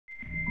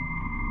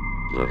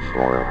The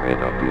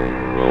formidable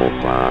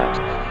robot.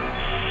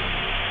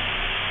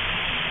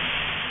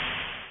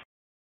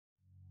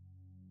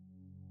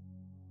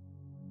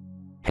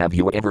 Have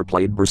you ever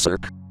played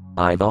Berserk?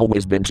 I've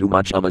always been too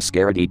much of a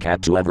scaredy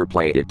cat to ever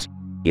play it.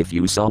 If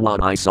you saw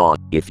what I saw,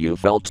 if you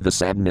felt the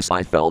sadness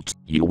I felt,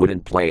 you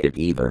wouldn't play it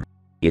either.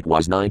 It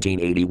was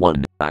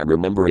 1981, I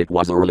remember it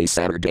was early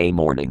Saturday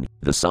morning,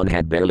 the sun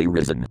had barely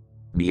risen.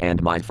 Me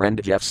and my friend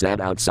Jeff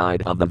sat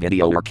outside of the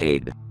video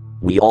arcade.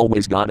 We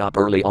always got up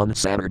early on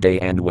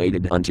Saturday and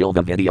waited until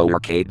the video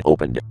arcade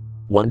opened.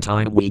 One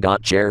time we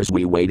got chairs,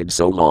 we waited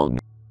so long.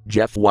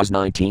 Jeff was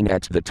 19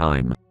 at the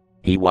time.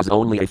 He was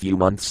only a few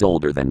months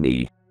older than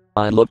me.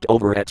 I looked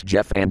over at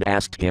Jeff and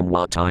asked him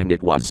what time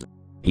it was.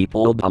 He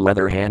pulled a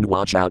leather hand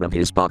watch out of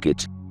his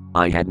pocket.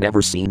 I had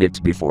never seen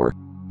it before.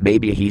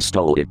 Maybe he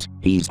stole it,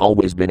 he's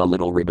always been a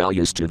little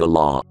rebellious to the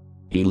law.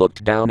 He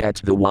looked down at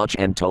the watch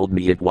and told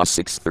me it was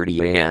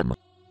 6:30 a.m.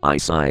 I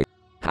sighed.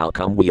 How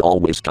come we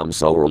always come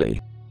so early?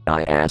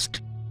 I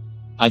asked.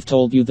 I've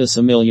told you this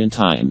a million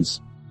times.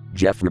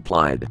 Jeff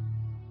replied.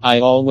 I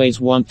always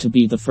want to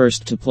be the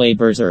first to play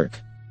Berserk.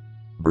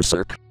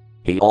 Berserk?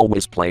 He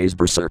always plays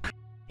Berserk.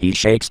 He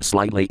shakes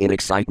slightly in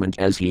excitement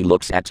as he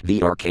looks at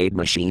the arcade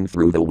machine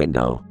through the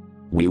window.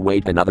 We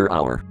wait another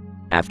hour.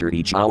 After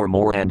each hour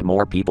more and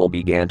more people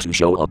began to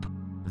show up.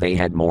 They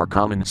had more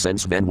common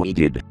sense than we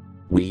did.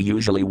 We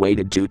usually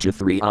waited 2 to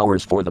 3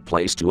 hours for the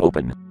place to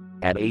open.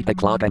 At 8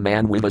 o'clock a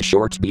man with a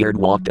short beard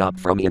walked up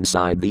from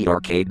inside the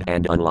arcade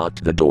and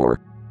unlocked the door.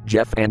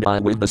 Jeff and I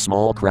with the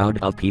small crowd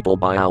of people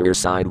by our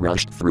side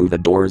rushed through the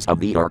doors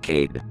of the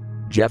arcade.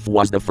 Jeff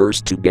was the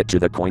first to get to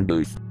the coin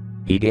booth.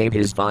 He gave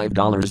his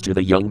 $5 to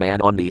the young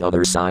man on the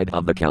other side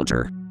of the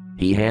counter.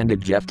 He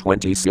handed Jeff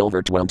 20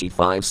 silver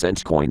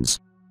 25-cent coins.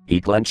 He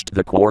clenched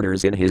the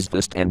quarters in his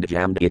fist and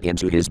jammed it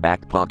into his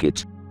back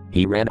pocket.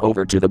 He ran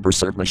over to the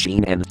Berserk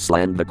machine and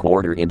slammed the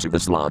quarter into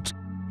the slot.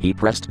 He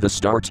pressed the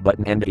start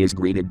button and is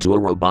greeted to a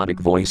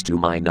robotic voice to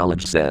my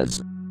knowledge says,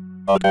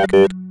 "Attack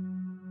it."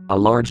 A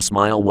large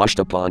smile washed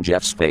upon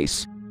Jeff's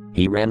face.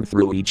 He ran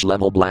through each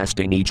level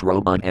blasting each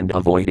robot and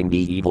avoiding the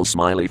evil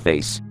smiley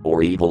face,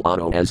 or evil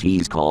Otto as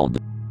he's called.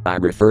 I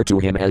refer to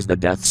him as the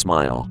death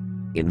smile.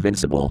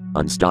 Invincible,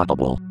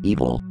 unstoppable,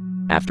 evil.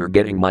 After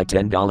getting my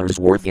 $10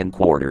 worth in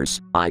quarters,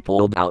 I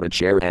pulled out a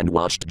chair and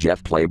watched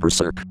Jeff play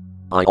Berserk.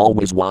 I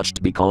always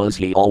watched because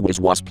he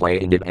always was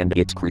playing it and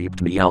it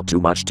creeped me out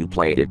too much to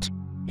play it.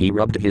 He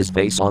rubbed his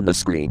face on the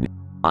screen.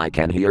 I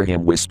can hear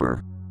him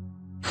whisper,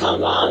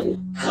 "Come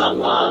on,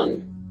 come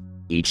on."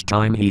 Each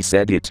time he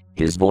said it,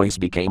 his voice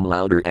became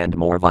louder and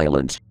more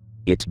violent.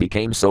 It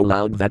became so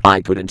loud that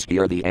I couldn't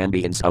hear the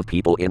ambience of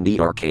people in the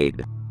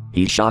arcade.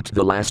 He shot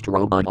the last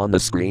robot on the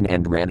screen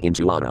and ran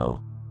into Otto.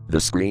 The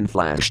screen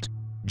flashed.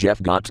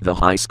 Jeff got the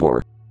high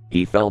score.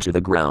 He fell to the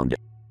ground.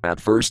 At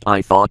first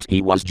I thought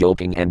he was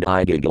joking and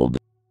I giggled.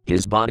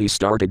 His body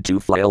started to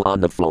flail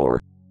on the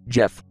floor.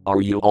 "Jeff,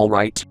 are you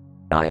alright?"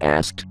 I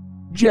asked.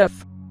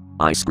 "Jeff!"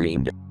 I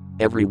screamed.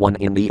 Everyone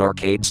in the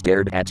arcade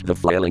stared at the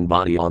flailing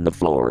body on the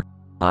floor.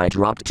 I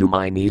dropped to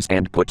my knees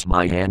and put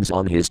my hands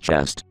on his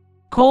chest.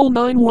 "Call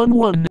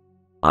 911.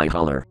 I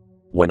holler.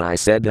 When I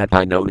said that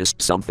I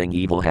noticed something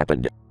evil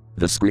happened.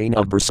 The screen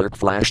of Berserk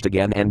flashed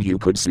again and you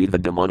could see the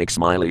demonic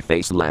smiley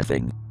face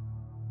laughing.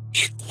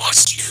 "It was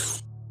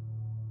you,"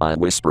 I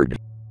whispered.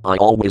 I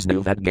always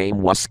knew that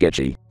game was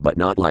sketchy, but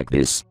not like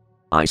this.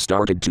 I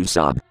started to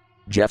sob.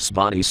 Jeff's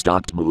body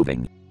stopped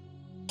moving.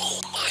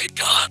 "Oh my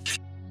God,"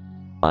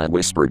 I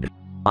whispered.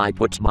 I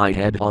put my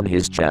head on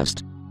his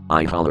chest.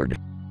 I hollered,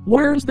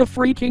 "Where's the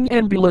freaking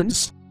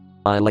ambulance?"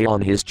 I lay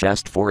on his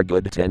chest for a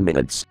good 10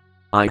 minutes.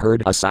 I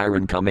heard a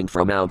siren coming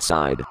from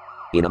outside.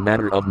 In a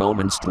matter of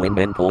moments, twin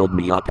men pulled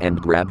me up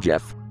and grabbed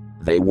Jeff.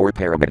 They were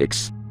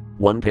paramedics.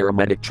 One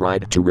paramedic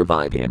tried to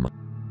revive him.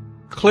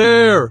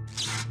 "Clear,"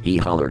 he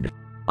hollered.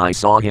 I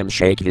saw him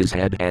shake his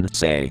head and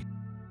say,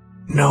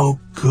 "No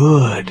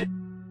good."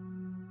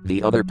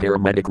 The other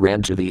paramedic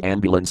ran to the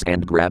ambulance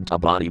and grabbed a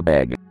body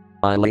bag.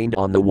 I leaned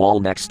on the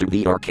wall next to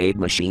the arcade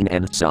machine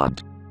and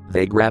sobbed.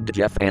 They grabbed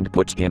Jeff and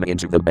put him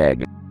into the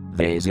bag.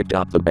 They zipped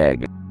up the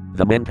bag.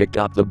 The men picked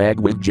up the bag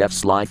with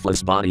Jeff's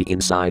lifeless body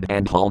inside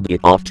and hauled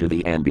it off to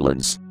the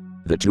ambulance.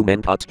 The two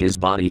men put his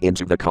body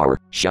into the car,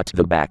 shut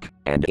the back,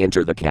 and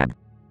entered the cab.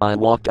 I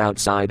walked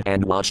outside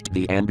and watched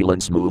the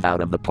ambulance move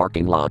out of the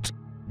parking lot.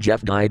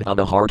 Jeff died of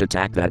a heart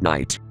attack that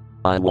night.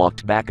 I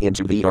walked back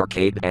into the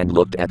arcade and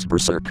looked at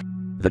Berserk.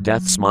 The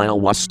death smile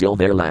was still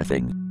there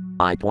laughing.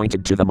 I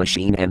pointed to the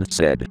machine and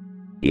said,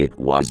 "It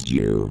was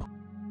you."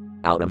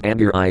 Out of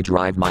anger I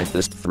drive my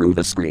fist through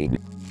the screen.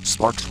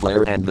 Sparks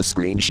flare and the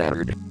screen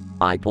shattered.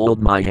 I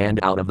pulled my hand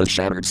out of the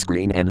shattered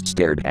screen and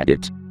stared at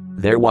it.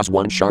 There was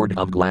one shard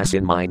of glass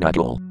in my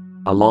knuckle.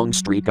 A long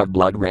streak of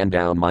blood ran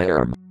down my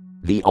arm.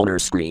 The owner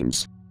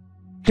screams,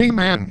 "Hey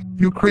man,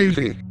 you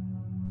crazy?"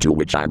 To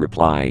which I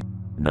reply,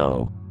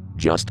 "No,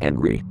 just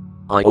angry."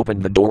 I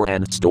opened the door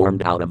and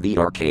stormed out of the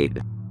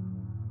arcade.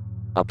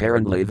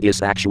 Apparently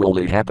this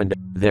actually happened.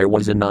 There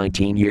was a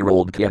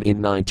 19-year-old kid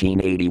in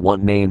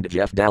 1981 named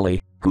Jeff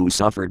Daly, who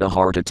suffered a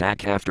heart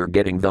attack after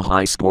getting the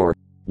high score.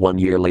 1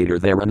 year later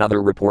there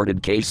another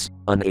reported case,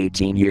 an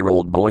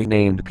 18-year-old boy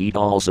named Pete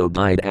also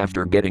died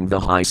after getting the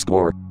high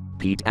score.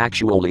 Pete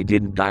actually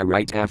didn't die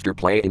right after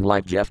playing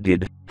like Jeff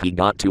did, he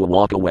got to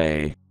walk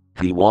away.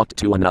 He walked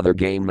to another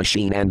game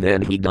machine and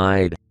then he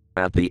died.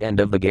 At the end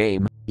of the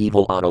game,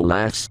 evil Otto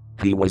laughs,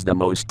 he was the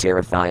most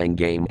terrifying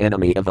game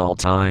enemy of all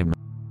time.